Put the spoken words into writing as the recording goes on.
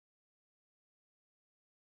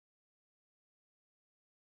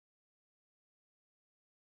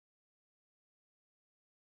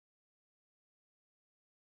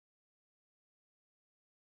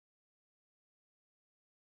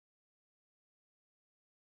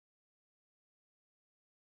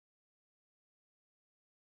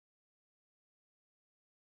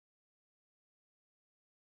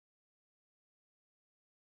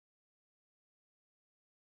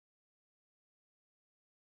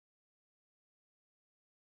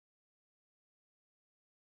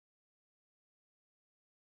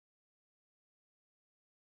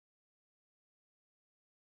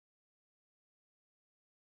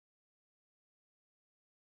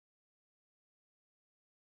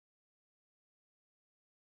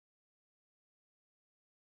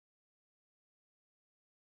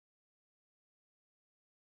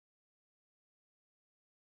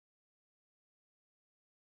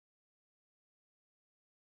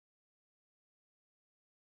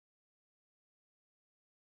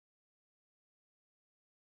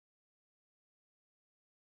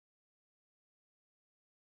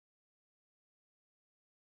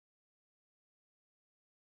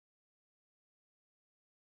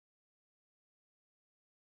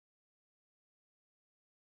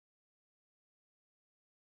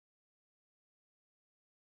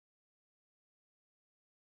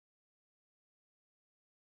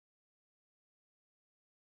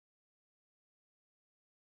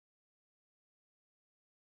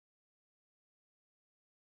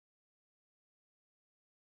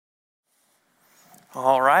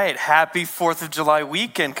All right, happy 4th of July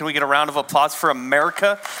weekend. Can we get a round of applause for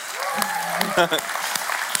America?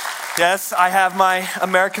 Yes, I have my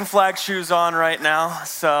American flag shoes on right now,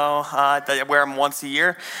 so I wear them once a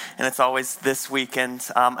year, and it's always this weekend.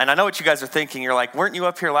 And I know what you guys are thinking. You're like, weren't you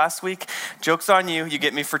up here last week? Joke's on you. You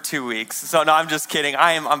get me for 2 weeks. So no, I'm just kidding.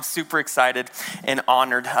 I'm super excited and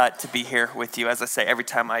honored to be here with you. As I say, every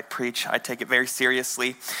time I preach, I take it very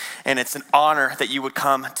seriously, and it's an honor that you would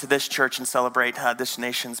come to this church and celebrate this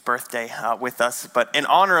nation's birthday with us. But in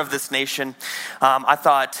honor of this nation, I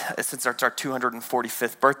thought since it's our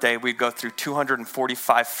 245th birthday, we'd go through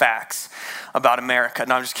 245 facts about America.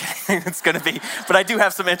 No, I'm just kidding. It's going to be, but I do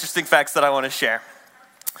have some interesting facts that I want to share.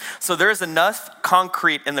 So there is enough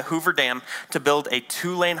concrete in the Hoover Dam to build a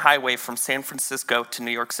 2-lane highway from San Francisco to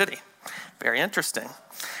New York City. Very interesting.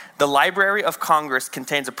 The Library of Congress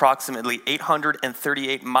contains approximately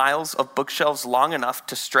 838 miles of bookshelves long enough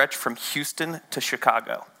to stretch from Houston to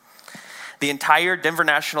Chicago. The entire Denver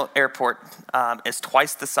National Airport is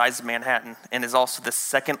twice the size of Manhattan and is also the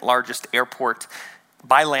second largest airport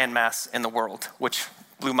by landmass in the world, which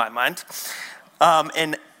blew my mind.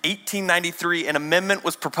 In 1893, an amendment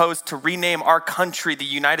was proposed to rename our country the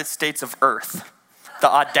United States of Earth. The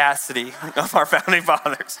audacity of our founding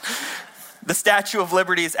fathers. The Statue of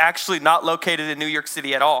Liberty is actually not located in New York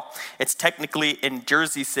City at all. It's technically in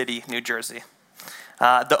Jersey City, New Jersey.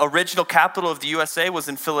 The original capital of the USA was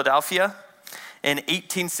in Philadelphia. In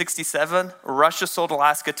 1867, Russia sold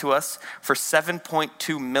Alaska to us for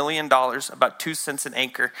 $7.2 million, about 2 cents an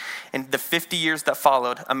acre. In the 50 years that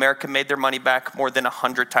followed, America made their money back more than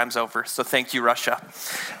 100 times over. So thank you, Russia.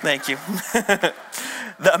 Thank you.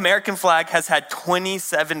 The American flag has had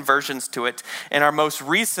 27 versions to it. And our most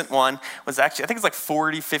recent one was actually, I think it's like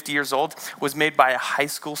 40, 50 years old, was made by a high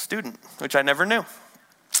school student, which I never knew.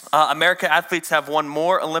 American athletes have won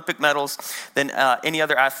more Olympic medals than any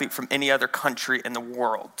other athlete from any other country in the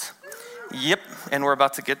world. Yep, and we're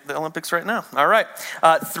about to get the Olympics right now. All right,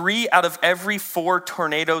 3 out of every 4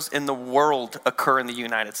 tornadoes in the world occur in the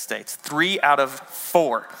United States. 3 out of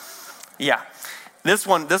 4. Yeah, this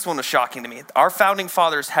one was shocking to me. Our founding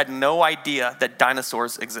fathers had no idea that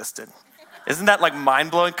dinosaurs existed. Isn't that like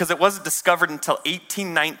mind-blowing? Because it wasn't discovered until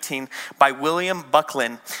 1819 by William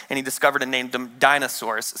Buckland, and he discovered and named them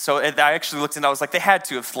dinosaurs. So I actually looked and I was like, they had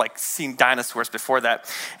to have like seen dinosaurs before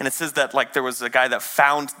that. And it says that like there was a guy that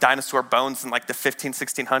found dinosaur bones in like the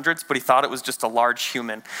 1600s, but he thought it was just a large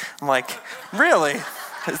human. I'm like, really?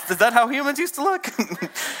 Is that how humans used to look?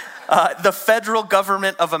 The federal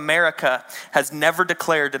government of America has never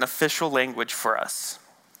declared an official language for us.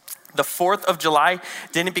 The 4th of July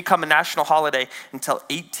didn't become a national holiday until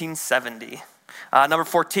 1870. Number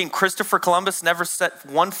 14, Christopher Columbus never set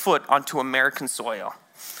one foot onto American soil.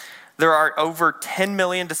 There are over 10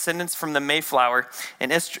 million descendants from the Mayflower.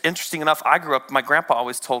 And interesting enough, my grandpa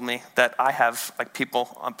always told me that I have like people,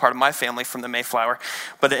 part of my family from the Mayflower.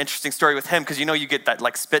 But an interesting story with him, because you know you get that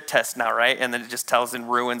like spit test now, right? And then it just tells and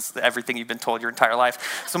ruins everything you've been told your entire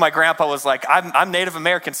life. So my grandpa was like, I'm Native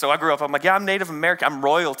American. So I grew up, I'm like, yeah, I'm Native American. I'm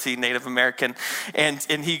royalty Native American. And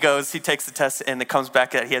he takes the test and it comes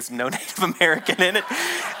back that he has no Native American in it.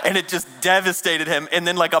 And it just devastated him. And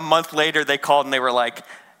then like a month later, they called and they were like,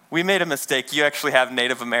 we made a mistake. You actually have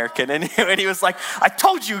Native American. And he was like, I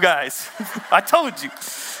told you guys. I told you.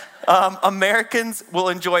 Americans will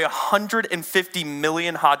enjoy 150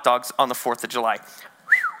 million hot dogs on the 4th of July.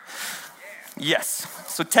 Yes.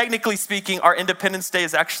 So technically speaking, our Independence Day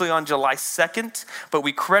is actually on July 2nd, but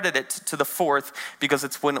we credit it to the 4th because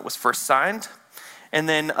it's when it was first signed. And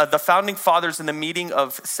then the founding fathers in the meeting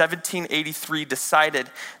of 1783 decided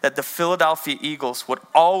that the Philadelphia Eagles would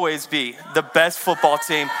always be the best football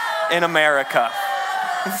team in America.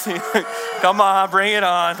 Come on, bring it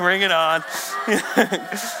on, bring it on.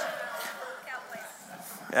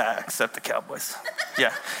 Yeah, except the Cowboys.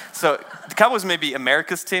 Yeah, so the Cowboys may be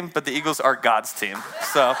America's team, but the Eagles are God's team.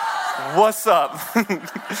 So what's up?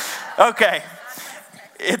 Okay.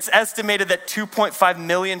 It's estimated that 2.5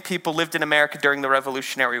 million people lived in America during the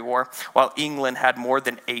Revolutionary War, while England had more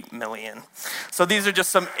than 8 million. So these are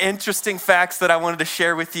just some interesting facts that I wanted to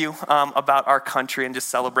share with you about our country and just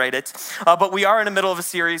celebrate it. But we are in the middle of a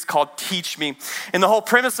series called Teach Me. And the whole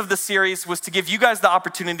premise of the series was to give you guys the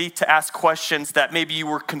opportunity to ask questions that maybe you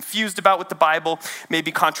were confused about with the Bible,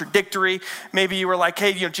 maybe contradictory. Maybe you were like,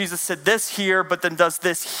 hey, Jesus said this here, but then does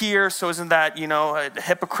this here. So isn't that,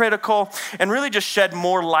 hypocritical? And really just shed more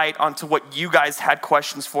more light onto what you guys had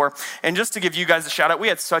questions for. And just to give you guys a shout out, we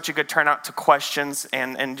had such a good turnout to questions,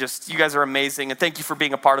 and just you guys are amazing, and thank you for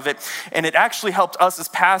being a part of it. And it actually helped us as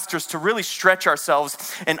pastors to really stretch ourselves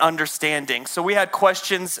in understanding. So we had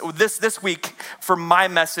questions this week for my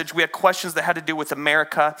message. We had questions that had to do with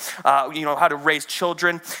America, how to raise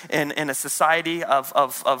children in a society of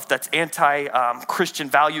that's anti-Christian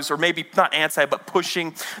values, or maybe not anti, but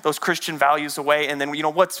pushing those Christian values away. And then,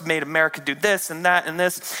 what's made America do this and that and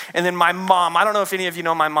this. And then my mom, I don't know if any of you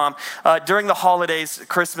know my mom, during the holidays,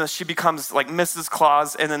 Christmas, she becomes like Mrs.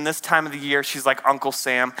 Claus. And then this time of the year, she's like Uncle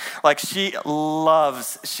Sam. Like she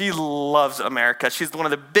loves America. She's one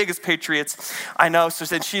of the biggest patriots I know. So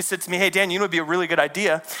then she said to me, hey, Dan, it would be a really good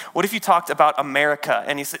idea. What if you talked about America?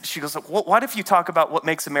 And she goes, well, what if you talk about what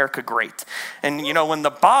makes America great? And when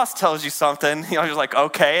the boss tells you something, you're like,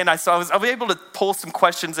 okay. And I was able to pull some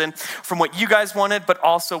questions in from what you guys wanted, but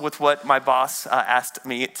also with what my boss asked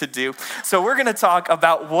me to do. So we're going to talk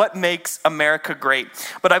about what makes America great.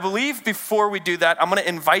 But I believe before we do that, I'm going to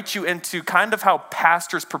invite you into kind of how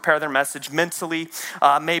pastors prepare their message mentally,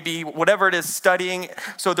 maybe whatever it is, studying.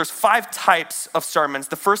 So there's 5 types of sermons.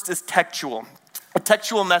 The first is textual. A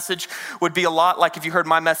textual message would be a lot like if you heard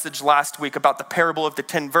my message last week about the parable of the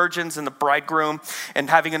 10 virgins and the bridegroom and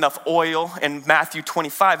having enough oil in Matthew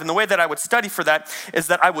 25. And the way that I would study for that is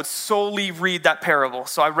that I would solely read that parable.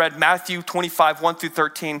 So I read Matthew 25, 1 through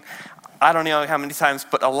 13. I don't know how many times,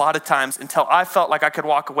 but a lot of times, until I felt like I could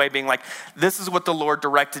walk away being like, this is what the Lord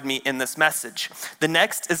directed me in this message. The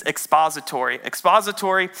next is expository.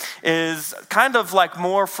 Expository is kind of like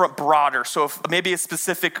more broader. So if maybe a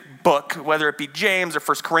specific book, whether it be James or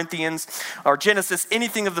 1 Corinthians or Genesis,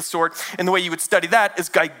 anything of the sort. And the way you would study that is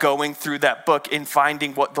by going through that book and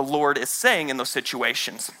finding what the Lord is saying in those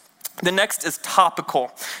situations. The next is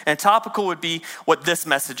topical, and topical would be what this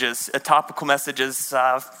message is. A topical message is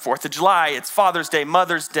 4th of July, it's Father's Day,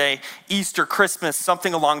 Mother's Day, Easter, Christmas,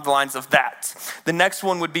 something along the lines of that. The next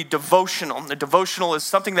one would be devotional. The devotional is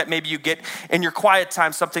something that maybe you get in your quiet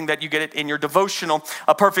time, something that you get in your devotional.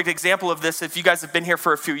 A perfect example of this, if you guys have been here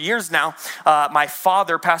for a few years now, my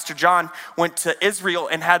father, Pastor John, went to Israel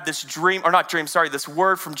and had this this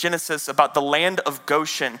word from Genesis about the land of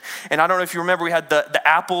Goshen. And I don't know if you remember, we had the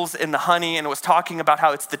apples and the honey, and it was talking about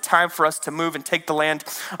how it's the time for us to move and take the land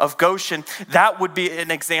of Goshen. That would be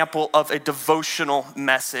an example of a devotional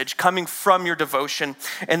message coming from your devotion.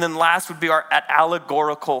 And then last would be our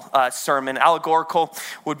allegorical sermon. Allegorical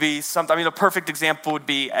would be something. A perfect example would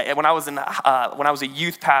be when I was a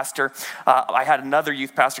youth pastor. I had another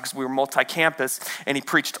youth pastor because we were multi-campus, and he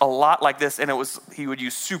preached a lot like this. And he would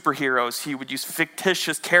use superheroes. He would use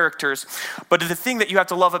fictitious characters. But the thing that you have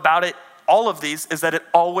to love about it, all of these, is that it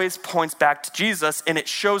always points back to Jesus, and it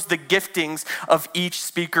shows the giftings of each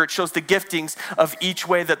speaker. It shows the giftings of each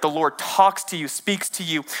way that the Lord talks to you, speaks to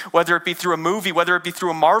you, whether it be through a movie, whether it be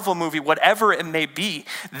through a Marvel movie, whatever it may be.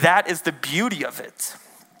 That is the beauty of it.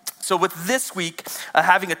 So with this week,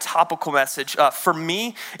 having a topical message, for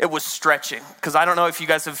me, it was stretching. Because I don't know if you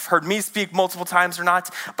guys have heard me speak multiple times or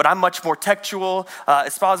not, but I'm much more textual,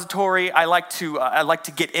 expository. I like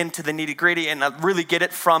to get into the nitty gritty and really get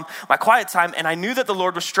it from my quiet time. And I knew that the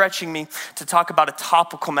Lord was stretching me to talk about a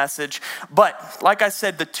topical message. But like I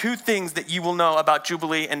said, the 2 things that you will know about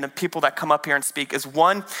Jubilee and the people that come up here and speak is,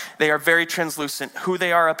 1, they are very translucent. Who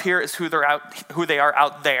they are up here is who they are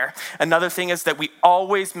out there. Another thing is that we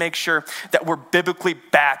always make sure that we're biblically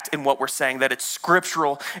backed in what we're saying, that it's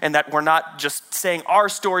scriptural, and that we're not just saying our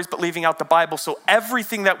stories but leaving out the Bible. So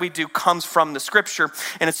everything that we do comes from the scripture.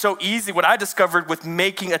 And it's so easy, what I discovered with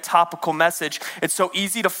making a topical message, it's so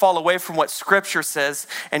easy to fall away from what scripture says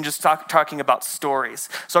and just talking about stories.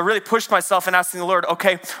 So I really pushed myself in asking the Lord,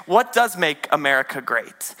 okay, what does make America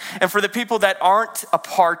great? And for the people that aren't a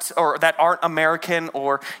part or that aren't American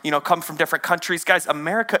or come from different countries, guys,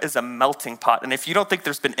 America is a melting pot. And if you don't think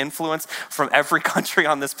there's been influence from every country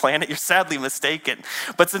on this planet, you're sadly mistaken.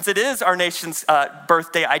 But since it is our nation's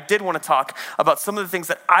birthday, I did want to talk about some of the things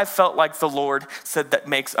that I felt like the Lord said that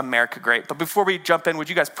makes America great. But before we jump in, would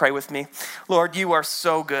you guys pray with me? Lord, you are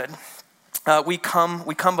so good. We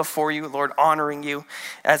come before you, Lord, honoring you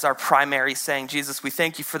as our primary, saying, Jesus, we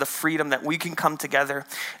thank you for the freedom that we can come together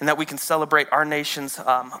and that we can celebrate our nation's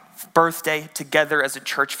birthday together as a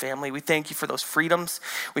church family. We thank you for those freedoms.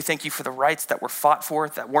 We thank you for the rights that were fought for,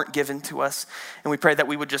 that weren't given to us. And we pray that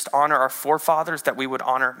we would just honor our forefathers, that we would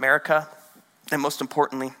honor America, and most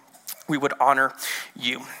importantly, we would honor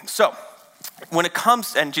you. So when it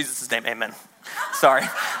comes, in Jesus' name, amen. Sorry,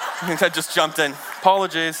 I just jumped in.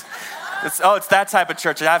 Apologies. It's that type of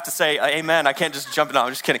church. I have to say amen. I can't just jump in. No, I'm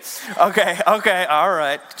just kidding. Okay, all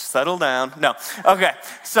right. Settle down. No. Okay,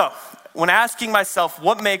 so when asking myself,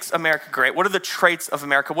 what makes America great? What are the traits of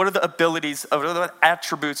America? What are the abilities, what are the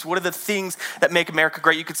attributes? What are the things that make America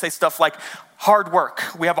great? You could say stuff like hard work.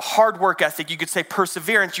 We have a hard work ethic. You could say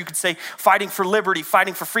perseverance. You could say fighting for liberty,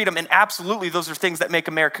 fighting for freedom. And absolutely, those are things that make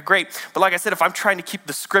America great. But like I said, if I'm trying to keep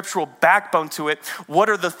the scriptural backbone to it,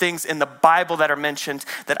 what are the things in the Bible that are mentioned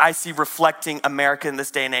that I see reflecting America in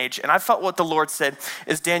this day and age? And I felt what the Lord said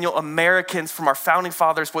is, Daniel, Americans from our founding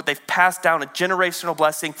fathers, what they've passed down, a generational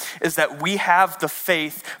blessing, is that we have the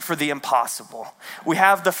faith for the impossible. We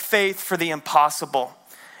have the faith for the impossible.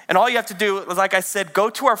 And all you have to do, like I said, go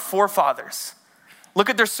to our forefathers. Look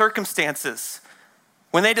at their circumstances.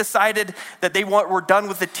 When they decided that they were done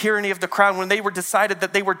with the tyranny of the crown, when they decided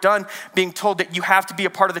that they were done being told that you have to be a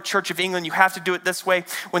part of the Church of England, you have to do it this way,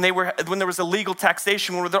 when there was illegal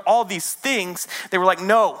taxation, when there were all these things, they were like,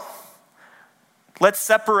 no, let's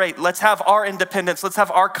separate, let's have our independence, let's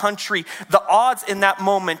have our country. The odds in that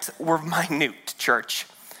moment were minute, church.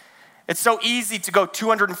 It's so easy to go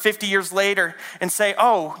 250 years later and say,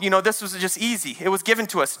 oh, this was just easy. It was given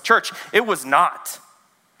to us. Church, it was not.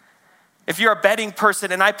 If you're a betting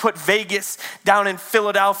person and I put Vegas down in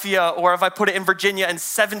Philadelphia, or if I put it in Virginia in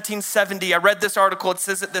 1770, I read this article, it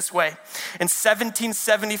says it this way. In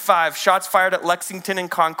 1775, shots fired at Lexington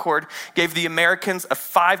and Concord gave the Americans a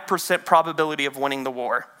 5% probability of winning the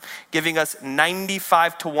war, giving us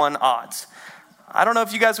 95-1 odds. I don't know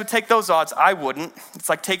if you guys would take those odds. I wouldn't. It's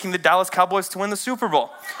like taking the Dallas Cowboys to win the Super Bowl.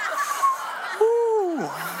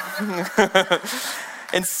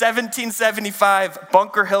 In 1775,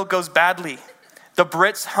 Bunker Hill goes badly. The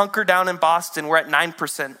Brits hunker down in Boston. We're at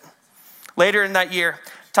 9%. Later in that year,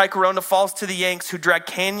 Ticonderoga falls to the Yanks, who drag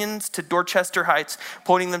canyons to Dorchester Heights,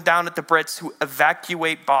 pointing them down at the Brits, who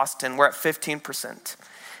evacuate Boston. We're at 15%.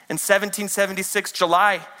 In 1776,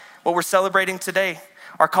 July, what we're celebrating today,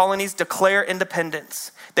 our colonies declare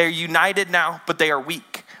independence. They're united now, but they are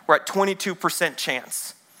weak. We're at 22%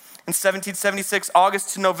 chance. In 1776,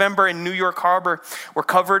 August to November in New York Harbor, we're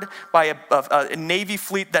covered by a Navy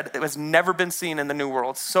fleet that has never been seen in the New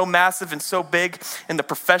World. So massive and so big, and the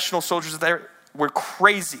professional soldiers there were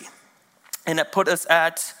crazy. And it put us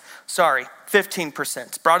at,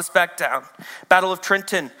 15%. Brought us back down. Battle of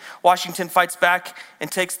Trenton. Washington fights back and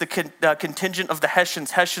takes the contingent of the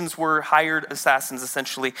Hessians. Hessians were hired assassins,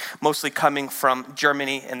 essentially, mostly coming from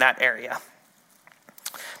Germany in that area.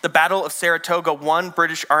 The Battle of Saratoga, one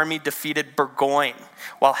British army defeated Burgoyne,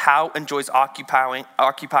 while Howe enjoys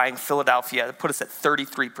occupying Philadelphia. That put us at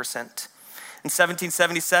 33%. In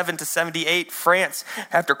 1777 to 78, France,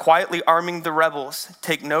 after quietly arming the rebels,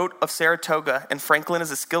 take note of Saratoga, and Franklin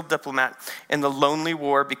is a skilled diplomat, and the lonely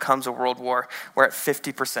war becomes a world war. We're at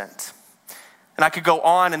 50%. And I could go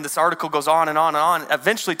on, and this article goes on and on and on,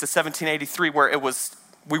 eventually to 1783, where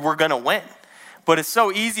we were gonna win. But it's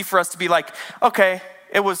so easy for us to be like, okay,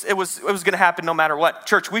 it was gonna happen no matter what.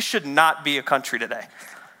 Church, we should not be a country today.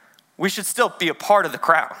 We should still be a part of the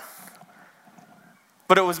crown.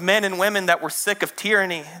 But it was men and women that were sick of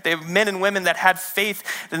tyranny. They were men and women that had faith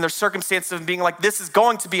in their circumstances of being like, this is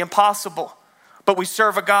going to be impossible. But we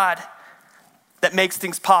serve a God that makes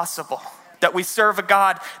things possible. That we serve a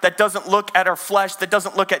God that doesn't look at our flesh, that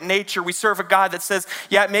doesn't look at nature. We serve a God that says,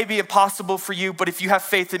 yeah, it may be impossible for you, but if you have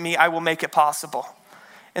faith in me, I will make it possible.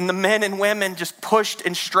 And the men and women just pushed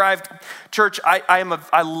and strived. Church,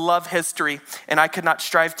 I love history, and I could not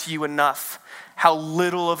strive to you enough how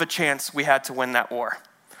little of a chance we had to win that war.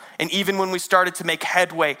 And even when we started to make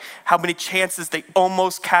headway, how many chances they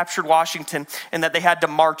almost captured Washington, and that they had to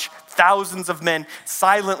march thousands of men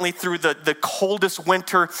silently through the coldest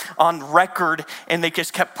winter on record, and they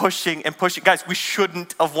just kept pushing and pushing. Guys, we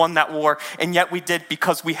shouldn't have won that war, and yet we did,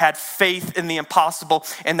 because we had faith in the impossible,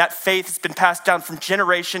 and that faith has been passed down from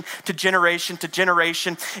generation to generation to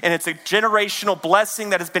generation, and it's a generational blessing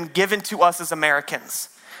that has been given to us as Americans.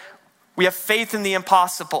 We have faith in the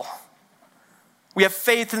impossible. We have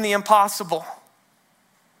faith in the impossible.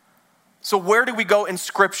 So where do we go in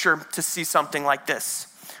Scripture to see something like this?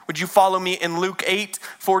 Would you follow me in Luke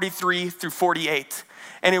 8:43 through 48?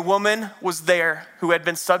 And a woman was there who had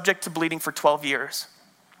been subject to bleeding for 12 years,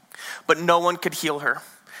 but no one could heal her.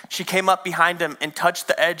 She came up behind him and touched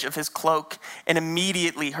the edge of his cloak, and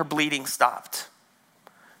immediately her bleeding stopped.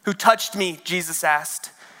 Who touched me? Jesus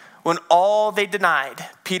asked. When all they denied,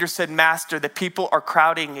 Peter said, Master, the people are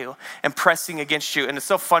crowding you and pressing against you. And it's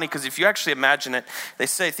so funny because if you actually imagine it, they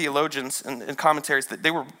say, theologians and commentaries, that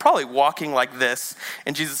they were probably walking like this.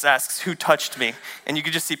 And Jesus asks, who touched me? And you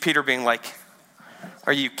could just see Peter being like,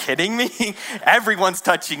 are you kidding me? Everyone's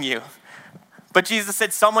touching you. But Jesus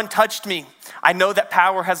said, someone touched me. I know that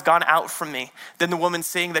power has gone out from me. Then the woman,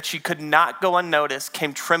 seeing that she could not go unnoticed,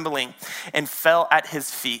 came trembling and fell at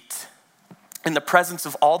his feet. In the presence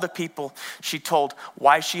of all the people, she told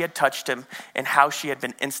why she had touched him and how she had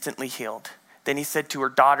been instantly healed. Then he said to her,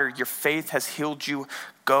 daughter, your faith has healed you.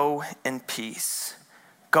 Go in peace.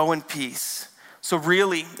 Go in peace. So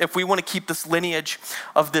really, if we want to keep this lineage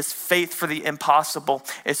of this faith for the impossible,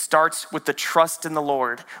 it starts with the trust in the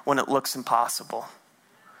Lord when it looks impossible.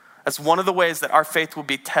 That's one of the ways that our faith will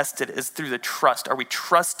be tested, is through the trust. Are we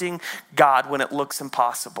trusting God when it looks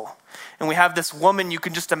impossible? And we have this woman, you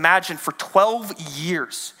can just imagine, for 12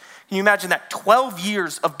 years. Can you imagine that? 12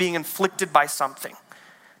 years of being inflicted by something.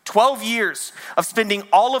 12 years of spending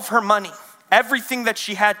all of her money, everything that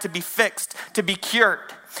she had to be fixed, to be cured.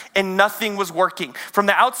 And nothing was working. From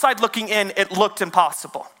the outside looking in, it looked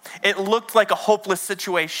impossible. It looked like a hopeless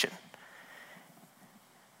situation.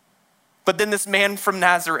 But then this man from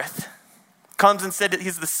Nazareth comes and said that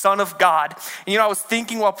he's the Son of God. And I was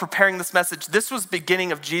thinking while preparing this message, this was the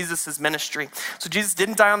beginning of Jesus' ministry. So Jesus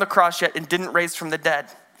didn't die on the cross yet and didn't raise from the dead.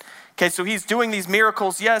 Okay, so he's doing these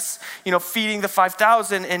miracles, yes, feeding the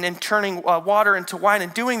 5,000 and turning water into wine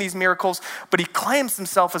and doing these miracles, but he claims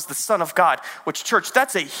himself as the Son of God, which, church,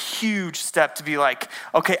 that's a huge step to be like,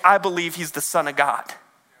 okay, I believe he's the Son of God.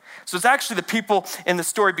 So it's actually the people in the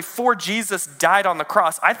story before Jesus died on the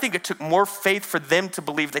cross. I think it took more faith for them to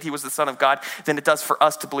believe that he was the Son of God than it does for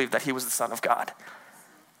us to believe that he was the Son of God.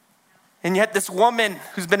 And yet this woman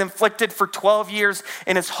who's been inflicted for 12 years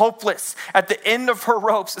and is hopeless at the end of her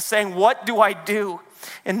ropes is saying, what do I do?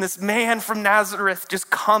 And this man from Nazareth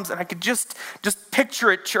just comes, and I could just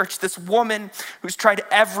picture it, church, this woman who's tried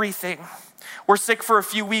everything. We're sick for a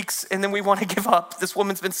few weeks and then we want to give up. This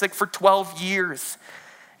woman's been sick for 12 years.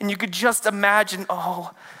 And you could just imagine,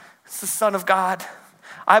 oh, it's the Son of God.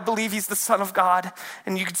 I believe he's the Son of God.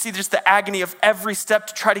 And you can see just the agony of every step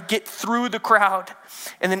to try to get through the crowd.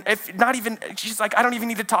 And then she's like, I don't even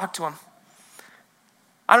need to talk to him.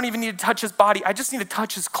 I don't even need to touch his body. I just need to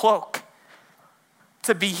touch his cloak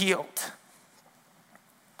to be healed.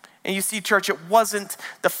 And you see, church, it wasn't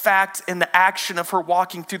the fact and the action of her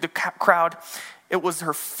walking through the crowd. It was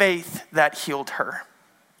her faith that healed her.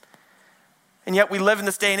 And yet we live in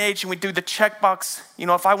this day and age and we do the checkbox.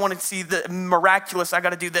 If I want to see the miraculous, I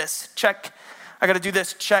got to do this. Check. I got to do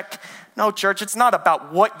this. Check. No, church, it's not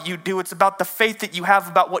about what you do. It's about the faith that you have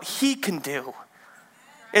about what he can do.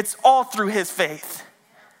 It's all through his faith.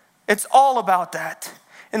 It's all about that.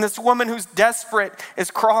 And this woman who's desperate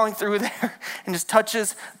is crawling through there and just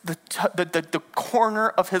touches the corner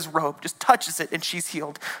of his robe, just touches it, and she's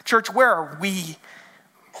healed. Church, where are we?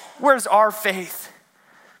 Where's our faith?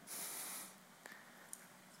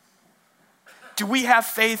 Do we have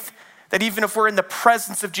faith that even if we're in the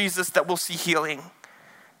presence of Jesus that we'll see healing?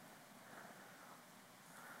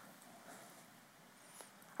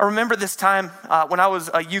 I remember this time when I was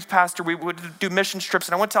a youth pastor, we would do mission trips,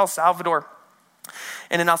 and I went to El Salvador.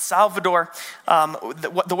 And in El Salvador,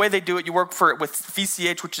 the way they do it, you work with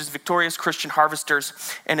VCH, which is Victorious Christian Harvesters,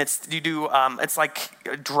 and it's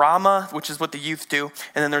like drama, which is what the youth do,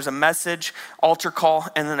 and then there's a message, altar call,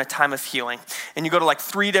 and then a time of healing. And you go to like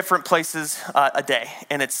 3 different places a day,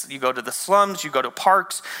 and you go to the slums, you go to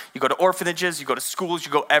parks, you go to orphanages, you go to schools,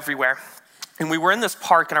 you go everywhere. And we were in this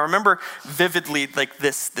park, and I remember vividly like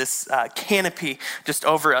this canopy just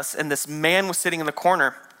over us, and this man was sitting in the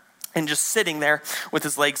corner and just sitting there with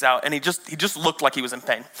his legs out, and he just looked like he was in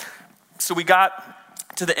pain. So we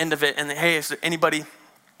got to the end of it, and hey, is there anybody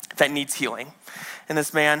that needs healing? And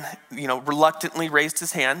this man, reluctantly raised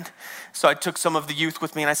his hand. So I took some of the youth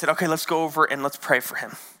with me, and I said, okay, let's go over and let's pray for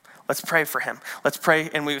him. Let's pray for him. Let's pray.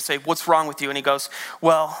 And we would say, what's wrong with you? And he goes,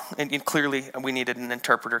 well, and clearly we needed an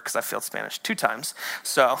interpreter because I failed Spanish 2 times.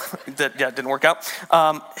 So that didn't work out.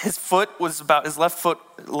 His left foot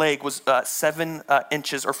leg was 7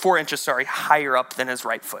 inches or 4 inches, higher up than his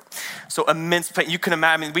right foot. So immense pain. You can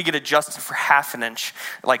imagine, we get adjusted for half an inch.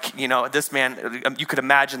 Like, this man, you could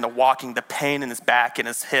imagine the walking, the pain in his back and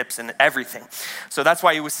his hips and everything. So that's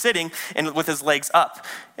why he was sitting and with his legs up.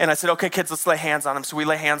 And I said, okay, kids, let's lay hands on him. So we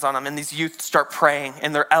lay hands on him, and these youth start praying,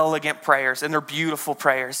 and they're elegant prayers, and they're beautiful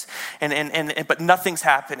prayers, but nothing's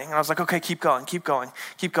happening. And I was like, okay, keep going.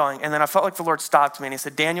 And then I felt like the Lord stopped me, and he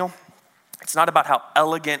said, Daniel, it's not about how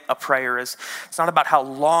elegant a prayer is. It's not about how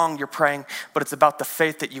long you're praying, but it's about the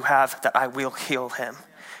faith that you have that I will heal him.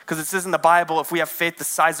 Because it says in the Bible, if we have faith the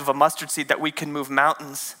size of a mustard seed, that we can move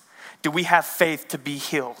mountains. Do we have faith to be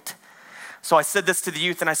healed? So I said this to the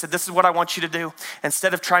youth, and I said, this is what I want you to do.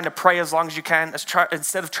 Instead of trying to pray as long as you can,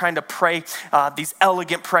 instead of trying to pray these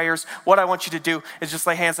elegant prayers, what I want you to do is just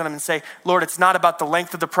lay hands on them and say, Lord, it's not about the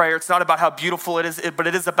length of the prayer. It's not about how beautiful it is, but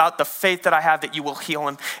it is about the faith that I have that you will heal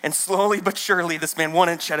him. And slowly but surely, this man 1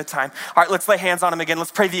 inch at a time. All right, let's lay hands on him again.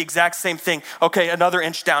 Let's pray the exact same thing. Okay, another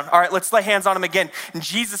inch down. All right, let's lay hands on him again. In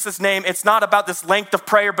Jesus' name, it's not about this length of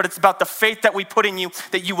prayer, but it's about the faith that we put in you,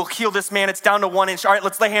 that you will heal this man. It's down to 1 inch. All right,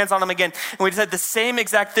 let's lay hands on him again. And we said the same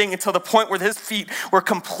exact thing until the point where his feet were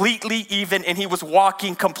completely even and he was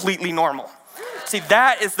walking completely normal. See,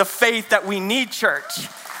 that is the faith that we need, church.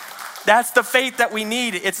 That's the faith that we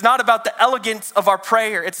need. It's not about the elegance of our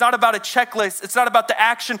prayer. It's not about a checklist. It's not about the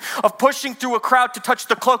action of pushing through a crowd to touch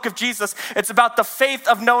the cloak of Jesus. It's about the faith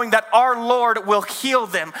of knowing that our Lord will heal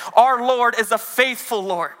them. Our Lord is a faithful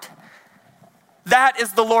Lord. That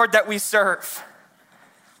is the Lord that we serve.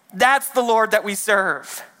 That's the Lord that we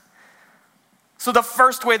serve. So the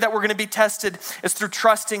first way that we're going to be tested is through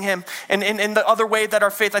trusting him. And the other way that our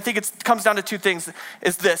faith, I think it comes down to two things,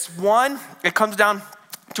 is this. One, it comes down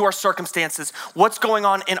to our circumstances. What's going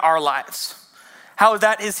on in our lives? How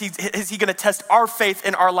is he going to test our faith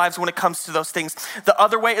in our lives when it comes to those things? The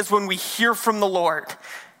other way is when we hear from the Lord,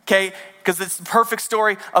 okay? Because it's the perfect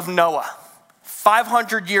story of Noah,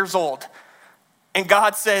 500 years old. And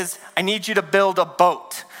God says, I need you to build a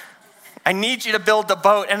boat. I need you to build a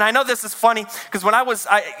boat. And I know this is funny because when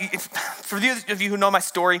for those of you who know my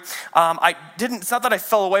story, it's not that I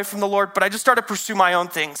fell away from the Lord, but I just started to pursue my own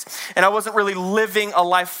things. And I wasn't really living a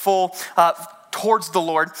life full towards the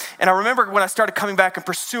Lord. And I remember when I started coming back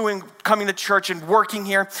and coming to church and working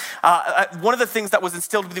here, one of the things that was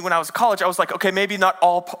instilled in me when I was in college, I was like, okay, maybe not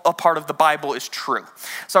all a part of the Bible is true.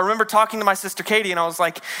 So I remember talking to my sister Katie, and I was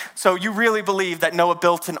like, so you really believe that Noah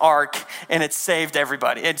built an ark and it saved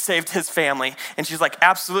everybody? It saved his family? And she's like,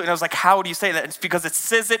 absolutely. And I was like, how do you say that? It's because it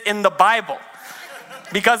says it in the Bible.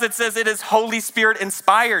 Because it says it is Holy Spirit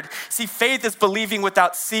inspired. See, faith is believing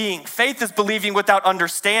without seeing. Faith is believing without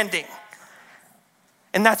understanding.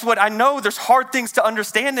 And that's what I know. There's hard things to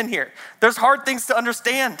understand in here. There's hard things to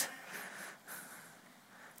understand.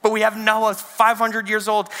 But we have Noah, 500 years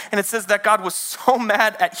old, and it says that God was so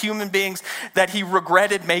mad at human beings that he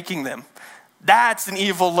regretted making them. That's an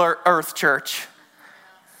evil earth, church.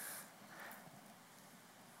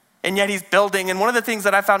 And yet he's building. And one of the things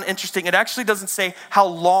that I found interesting, it actually doesn't say how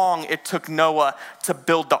long it took Noah to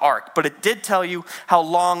build the ark, but it did tell you how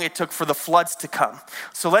long it took for the floods to come.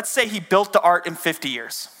 So let's say he built the ark in 50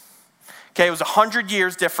 years. Okay, it was 100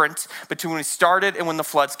 years difference between when he started and when the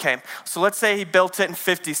floods came. So let's say he built it in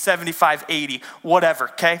 50, 75, 80, whatever,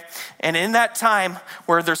 okay? And in that time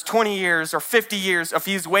where there's 20 years or 50 years of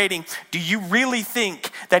he's waiting, do you really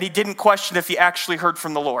think that he didn't question if he actually heard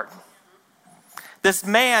from the Lord? This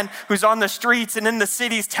man who's on the streets and in the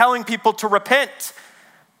cities telling people to repent.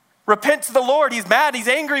 Repent to the Lord. He's mad. He's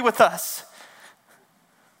angry with us.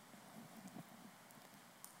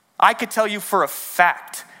 I could tell you for a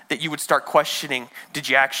fact that you would start questioning, did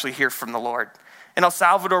you actually hear from the Lord? In El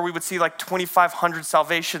Salvador, we would see like 2,500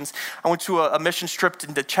 salvations. I went to a mission trip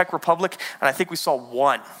in the Czech Republic, and I think we saw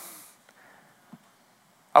one.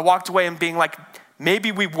 I walked away and being like,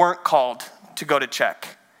 maybe we weren't called to go to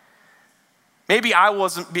Czech. Maybe I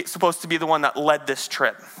wasn't supposed to be the one that led this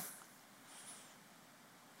trip.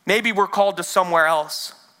 Maybe we're called to somewhere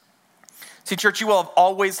else. See, church, you will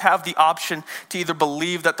always have the option to either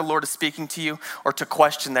believe that the Lord is speaking to you or to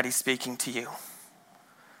question that he's speaking to you.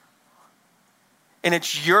 And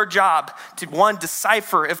it's your job to, one,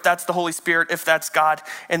 decipher if that's the Holy Spirit, if that's God,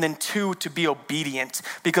 and then two, to be obedient.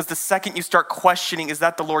 Because the second you start questioning, is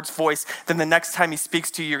that the Lord's voice, then the next time he speaks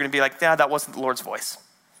to you, you're going to be like, yeah, that wasn't the Lord's voice.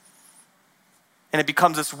 And it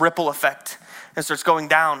becomes this ripple effect and starts going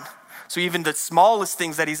down. So even the smallest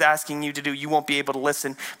things that he's asking you to do, you won't be able to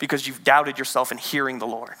listen because you've doubted yourself in hearing the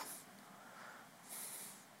Lord.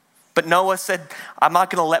 But Noah said, I'm not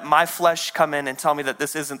going to let my flesh come in and tell me that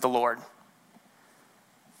this isn't the Lord.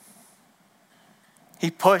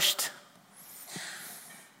 He pushed.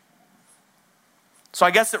 So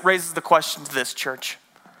I guess it raises the question to this, church.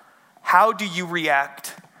 How do you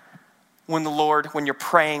react when you're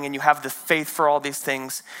praying and you have the faith for all these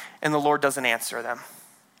things and the Lord doesn't answer them?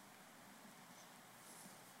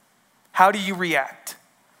 How do you react?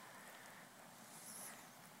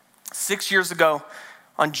 6 years ago,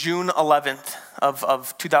 on June 11th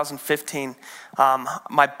of 2015,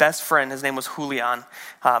 my best friend, his name was Julian,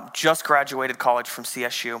 just graduated college from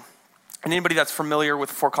CSU. And anybody that's familiar with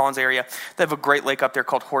the Fort Collins area, they have a great lake up there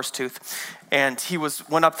called Horsetooth. And he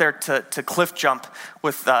went up there to cliff jump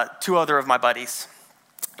with two other of my buddies.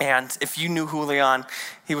 And if you knew Julian,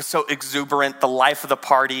 he was so exuberant, the life of the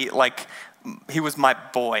party, like he was my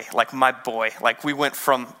boy. Like we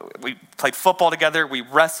played football together, we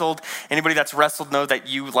wrestled. Anybody that's wrestled know that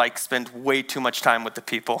you like spend way too much time with the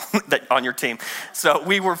people that on your team. So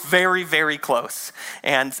we were very, very close.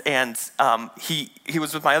 And he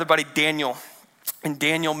was with my other buddy, Daniel. And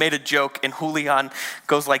Daniel made a joke, and Julian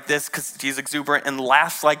goes like this because he's exuberant and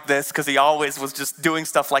laughs like this because he always was just doing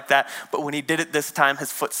stuff like that. But when he did it this time,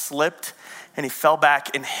 his foot slipped and he fell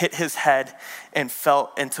back and hit his head and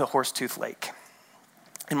fell into Horsetooth Lake.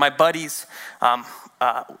 And my buddies,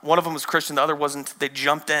 one of them was Christian, the other wasn't. They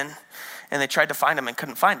jumped in and they tried to find him and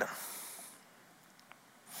couldn't find him.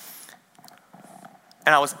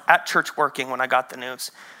 And I was at church working when I got the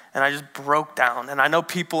news. And I just broke down. And I know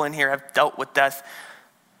people in here have dealt with death.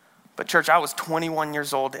 But church, I was 21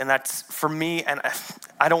 years old. And that's for me. And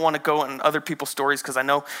I don't want to go in other people's stories because I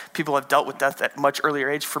know people have dealt with death at much earlier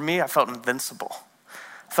age. For me, I felt invincible.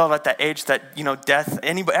 I felt at that age that, death,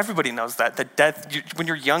 everybody knows that death, when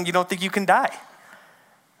you're young, you don't think you can die.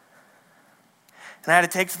 And I had to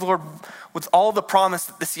take to the Lord with all the promise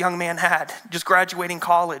that this young man had, just graduating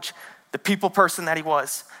college, the people person that he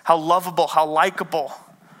was, how lovable, how likable.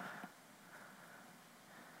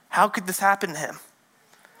 How could this happen to him?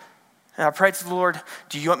 And I prayed to the Lord,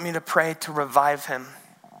 do you want me to pray to revive him?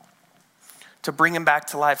 To bring him back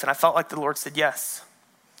to life? And I felt like the Lord said yes.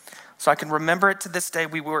 So I can remember it to this day.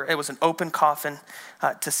 It was an open coffin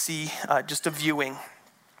to see, just a viewing.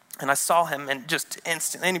 And I saw him and just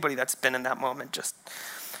instantly, anybody that's been in that moment,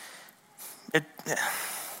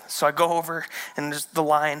 so I go over and there's the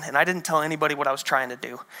line, and I didn't tell anybody what I was trying to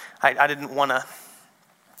do. I didn't want to,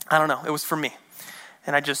 I don't know, it was for me.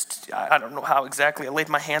 And I don't know how exactly, I laid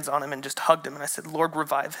my hands on him and just hugged him. And I said, Lord,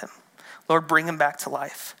 revive him. Lord, bring him back to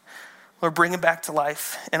life. Lord, bring him back to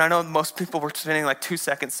life. And I know most people were spending like 2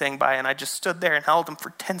 seconds saying bye. And I just stood there and held him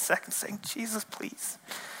for 10 seconds saying, Jesus, please.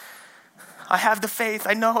 I have the faith.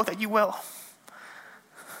 I know that you will.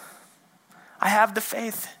 I have the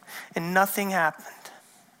faith. And nothing happened.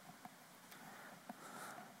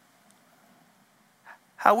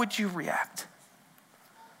 How would you react?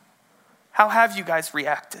 How have you guys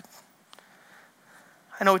reacted?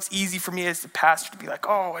 I know it's easy for me as a pastor to be like,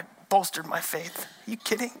 oh, it bolstered my faith. Are you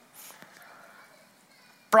kidding?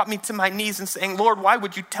 Brought me to my knees and saying, Lord, why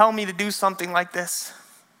would you tell me to do something like this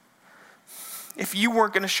if you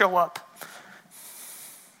weren't going to show up?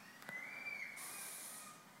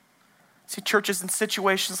 See, churches, in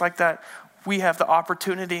situations like that, we have the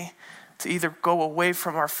opportunity to either go away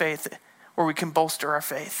from our faith or we can bolster our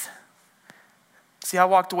faith. See, I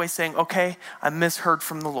walked away saying, okay, I misheard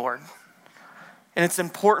from the Lord. And it's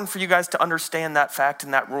important for you guys to understand that fact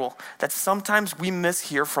and that rule, that sometimes we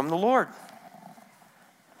mishear from the Lord.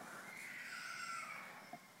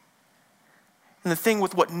 And the thing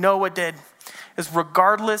with what Noah did is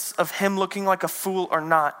regardless of him looking like a fool or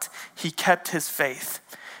not, he kept his faith.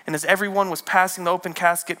 And as everyone was passing the open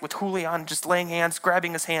casket with Julian just laying hands,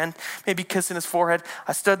 grabbing his hand, maybe kissing his forehead,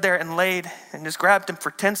 I stood there and laid and just grabbed him for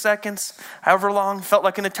 10 seconds, however long, felt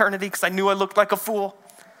like an eternity because I knew I looked like a fool.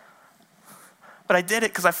 But I did it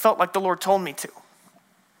because I felt like the Lord told me to.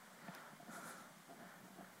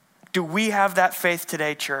 Do we have that faith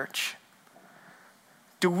today, church?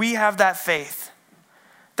 Do we have that faith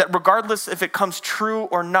that regardless if it comes true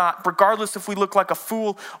or not, regardless if we look like a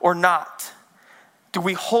fool or not, do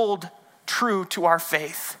we hold true to our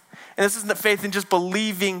faith? And this isn't the faith in just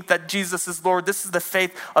believing that Jesus is Lord. This is the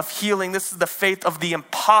faith of healing. This is the faith of the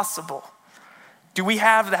impossible. Do we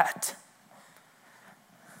have that?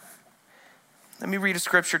 Let me read a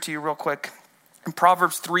scripture to you real quick. In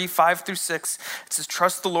Proverbs 3:5-6, it says,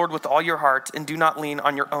 trust the Lord with all your heart and do not lean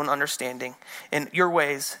on your own understanding. In your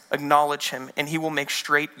ways, acknowledge him and he will make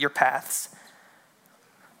straight your paths.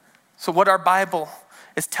 So what our Bible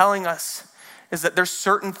is telling us is that there's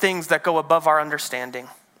certain things that go above our understanding.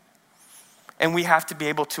 And we have to be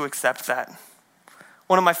able to accept that.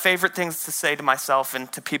 One of my favorite things to say to myself and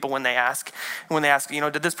to people when they ask,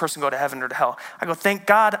 did this person go to heaven or to hell? I go, thank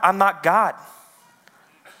God I'm not God.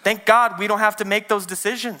 Thank God we don't have to make those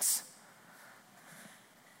decisions.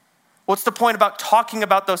 What's the point about talking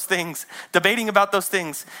about those things, debating about those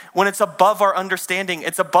things, when it's above our understanding,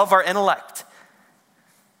 it's above our intellect?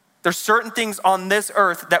 There's certain things on this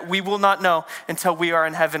earth that we will not know until we are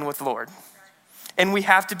in heaven with the Lord. And we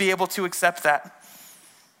have to be able to accept that.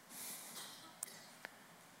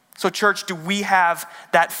 So church, do we have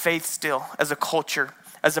that faith still as a culture,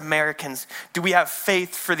 as Americans? Do we have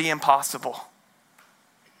faith for the impossible?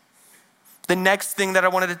 The next thing that I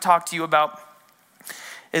wanted to talk to you about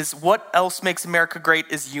is what else makes America great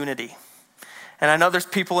is unity. And I know there's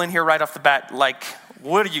people in here right off the bat like,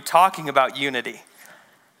 what are you talking about, unity?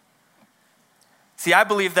 See, I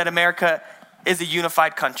believe that America is a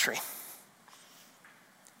unified country.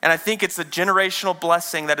 And I think it's a generational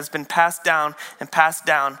blessing that has been passed down,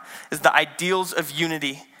 is the ideals of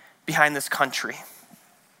unity behind this country.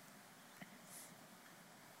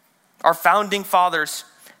 Our founding fathers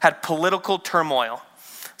had political turmoil.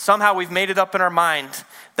 Somehow we've made it up in our mind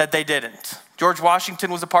that they didn't. George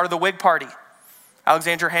Washington was a part of the Whig Party.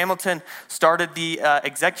 Alexander Hamilton started the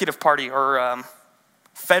Executive Party or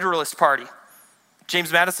Federalist Party.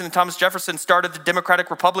 James Madison and Thomas Jefferson started the Democratic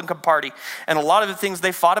Republican Party. And a lot of the things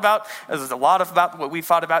they fought about is a lot about what we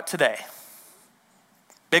fought about today.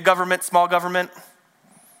 Big government, small government,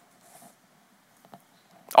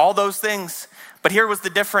 all those things. But here was the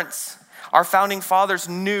difference. Our founding fathers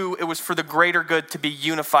knew it was for the greater good to be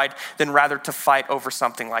unified than rather to fight over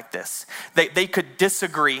something like this. They could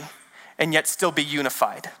disagree and yet still be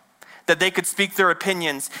unified. That they could speak their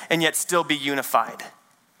opinions and yet still be unified.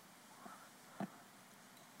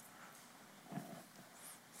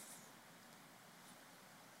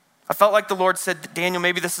 I felt like the Lord said, Daniel,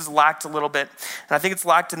 maybe this has lacked a little bit. And I think it's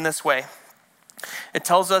lacked in this way. It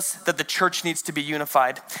tells us that the church needs to be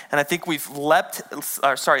unified. And I think we've let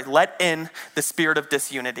in the spirit of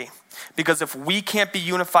disunity. Because if we can't be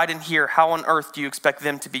unified in here, how on earth do you expect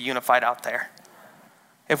them to be unified out there?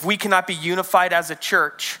 If we cannot be unified as a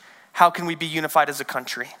church, how can we be unified as a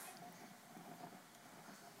country?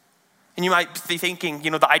 And you might be thinking,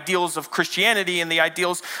 the ideals of Christianity and the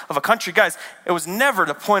ideals of a country. Guys, it was never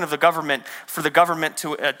the point of the government for the government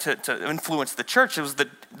to influence the church. It was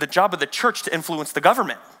the job of the church to influence the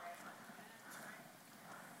government.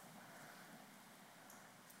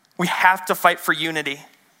 We have to fight for unity.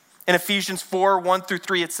 In Ephesians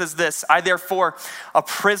 4:1-3, it says this, I therefore, a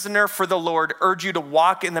prisoner for the Lord, urge you to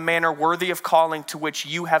walk in the manner worthy of calling to which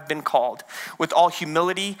you have been called, with all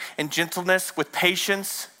humility and gentleness, with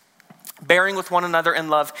patience, bearing with one another in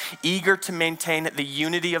love, eager to maintain the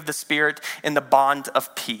unity of the Spirit in the bond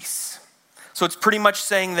of peace. So it's pretty much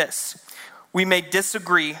saying this. We may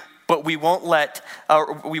disagree, but we won't let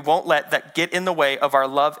that get in the way of our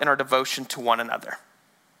love and our devotion to one another.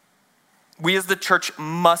 We as the church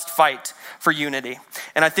must fight for unity.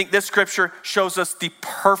 And I think this scripture shows us the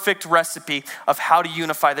perfect recipe of how to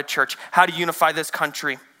unify the church, how to unify this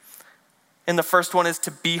country. And the first one is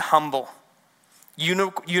to be humble.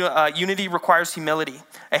 Unity requires humility.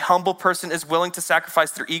 A humble person is willing to sacrifice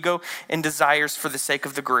their ego and desires for the sake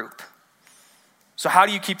of the group. So how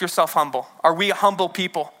do you keep yourself humble? Are we a humble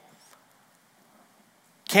people?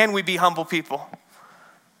 Can we be humble people?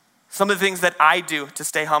 Some of the things that I do to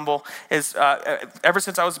stay humble is, ever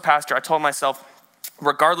since I was a pastor, I told myself,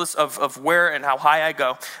 regardless of where and how high I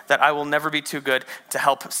go, that I will never be too good to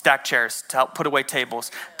help stack chairs, to help put away tables,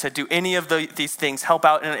 to do any of these things, help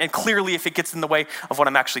out. And clearly, if it gets in the way of what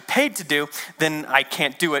I'm actually paid to do, then I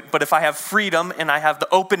can't do it. But if I have freedom and I have the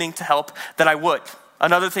opening to help, then I would.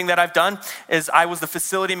 Another thing that I've done is I was the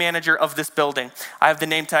facility manager of this building. I have the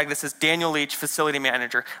name tag that says Daniel Leach, facility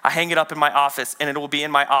manager. I hang it up in my office, and it will be in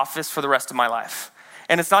my office for the rest of my life.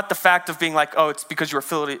 And it's not the fact of being like, oh, it's because you're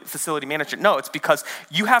a facility manager. No, it's because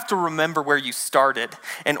you have to remember where you started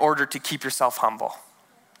in order to keep yourself humble.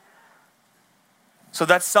 So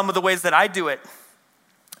that's some of the ways that I do it.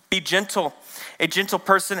 Be gentle. A gentle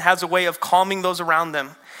person has a way of calming those around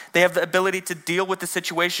them. They have the ability to deal with the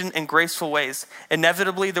situation in graceful ways.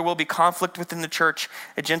 Inevitably, there will be conflict within the church.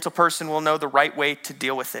 A gentle person will know the right way to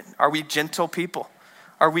deal with it. Are we gentle people?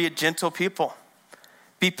 Are we a gentle people?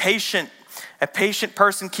 Be patient. A patient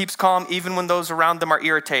person keeps calm even when those around them are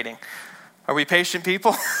irritating. Are we patient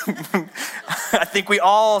people? I think we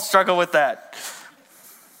all struggle with that.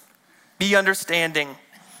 Be understanding.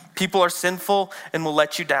 People are sinful and will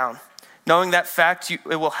let you down. Knowing that fact, it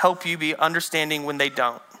will help you be understanding when they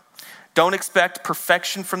don't. Don't expect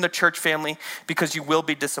perfection from the church family because you will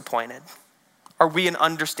be disappointed. Are we an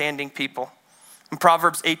understanding people? In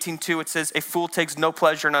Proverbs 18:2, it says, a fool takes no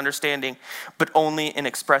pleasure in understanding, but only in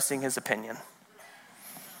expressing his opinion.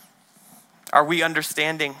 Are we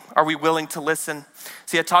understanding? Are we willing to listen?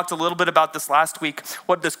 See, I talked a little bit about this last week.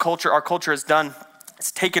 What our culture has done.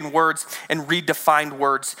 It's taken words and redefined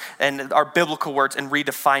words and our biblical words and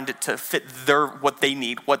redefined it to fit what they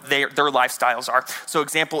need, what their lifestyles are. So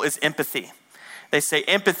example is empathy. They say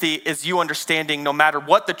empathy is you understanding no matter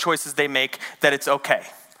what the choices they make, that it's okay.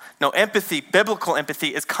 No, empathy, biblical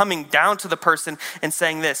empathy, is coming down to the person and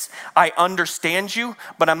saying this, I understand you,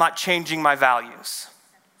 but I'm not changing my values.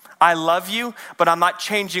 I love you, but I'm not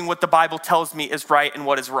changing what the Bible tells me is right and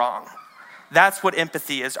what is wrong. That's what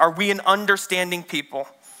empathy is. Are we an understanding people?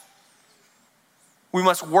 We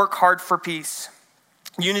must work hard for peace.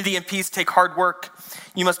 Unity and peace take hard work.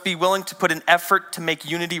 You must be willing to put an effort to make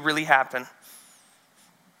unity really happen.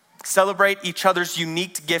 Celebrate each other's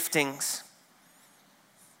unique giftings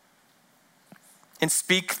and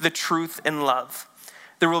speak the truth in love.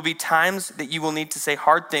 There will be times that you will need to say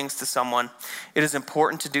hard things to someone. It is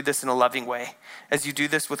important to do this in a loving way. As you do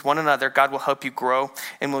this with one another, God will help you grow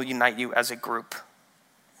and will unite you as a group.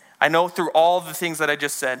 I know through all the things that I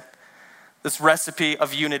just said, this recipe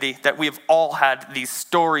of unity, that we have all had these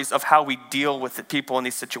stories of how we deal with the people in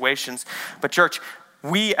these situations. But church,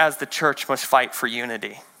 we as the church must fight for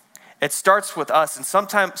unity. It starts with us, and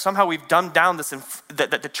somehow we've dumbed down this,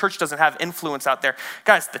 that the church doesn't have influence out there.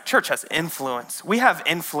 Guys, the church has influence. We have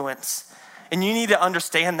influence, and you need to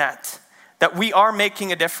understand that we are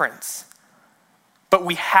making a difference, but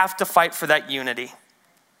we have to fight for that unity.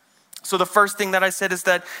 So the first thing that I said is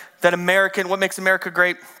that what makes America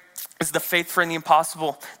great is the faith for the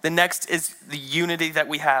impossible. The next is the unity that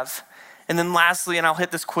we have. And then lastly, and I'll hit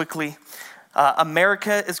this quickly,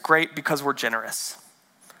 America is great because we're generous.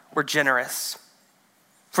 We're generous.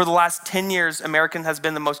 For the last 10 years, America has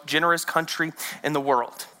been the most generous country in the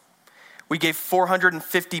world. We gave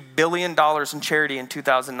 $450 billion in charity in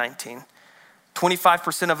 2019.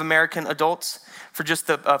 25% of American adults for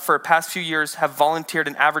the past few years have volunteered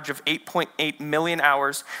an average of 8.8 million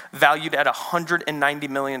hours, valued at $190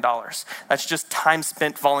 million. That's just time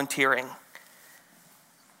spent volunteering.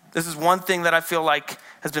 This is one thing that I feel like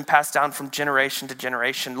has been passed down from generation to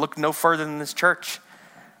generation. Look no further than this church.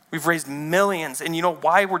 We've raised millions. And you know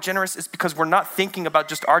why we're generous? It's because we're not thinking about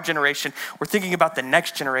just our generation. We're thinking about the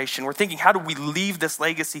next generation. We're thinking, how do we leave this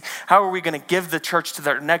legacy? How are we going to give the church to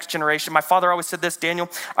the next generation? My father always said this, Daniel,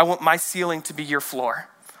 I want my ceiling to be your floor.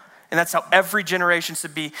 And that's how every generation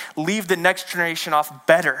should be. Leave the next generation off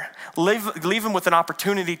better. Leave them with an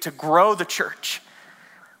opportunity to grow the church.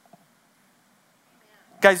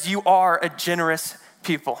 Guys, you are a generous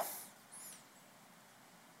people.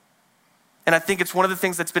 And I think it's one of the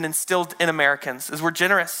things that's been instilled in Americans is we're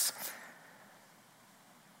generous.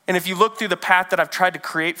 And if you look through the path that I've tried to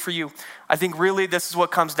create for you, I think really this is what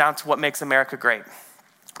comes down to what makes America great.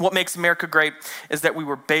 What makes America great is that we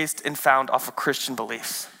were based and found off of Christian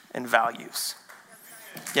beliefs and values.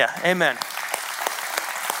 Yeah, amen.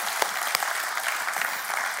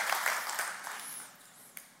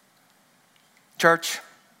 Church,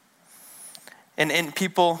 and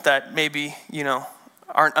people that maybe,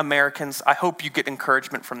 aren't Americans, I hope you get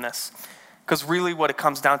encouragement from this. Because really what it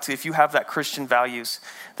comes down to, if you have that Christian values,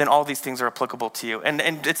 then all these things are applicable to you. And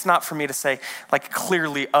it's not for me to say, like,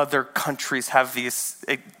 clearly other countries have these,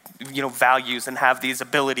 values and have these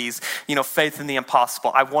abilities, faith in the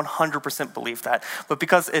impossible. I 100% believe that. But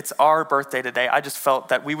because it's our birthday today, I just felt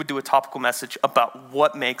that we would do a topical message about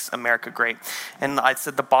what makes America great. And I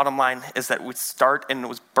said the bottom line is that we start and it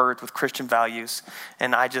was birthed with Christian values.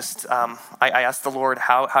 And I just, I asked the Lord,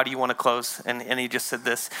 how do you want to close? And he just said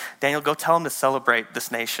this, Daniel, go tell him to celebrate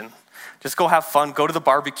this nation. Just go have fun, go to the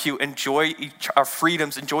barbecue, enjoy our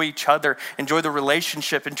freedoms, enjoy each other, enjoy the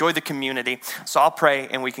relationship, enjoy the community. So I'll pray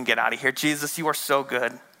and we can get out of here. Jesus, you are so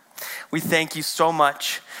good. We thank you so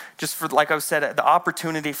much just for, like I said, the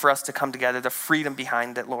opportunity for us to come together, the freedom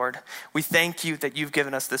behind it, Lord. We thank you that you've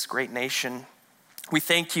given us this great nation. We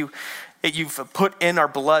thank you that you've put in our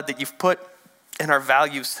blood, that you've put in our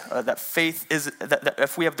values, that faith is, that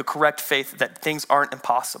if we have the correct faith, that things aren't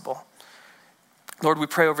impossible. Lord, we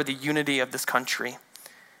pray over the unity of this country.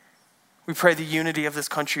 We pray the unity of this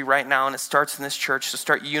country right now, and it starts in this church. So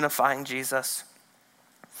start unifying, Jesus.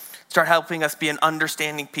 Start helping us be an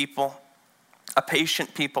understanding people, a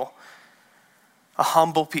patient people, a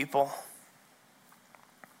humble people.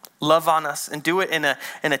 Love on us and do it in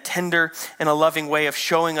a tender and a loving way of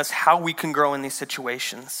showing us how we can grow in these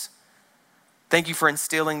situations. Thank you for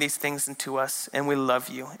instilling these things into us, and we love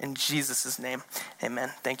you. In Jesus' name,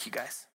 amen. Thank you, guys.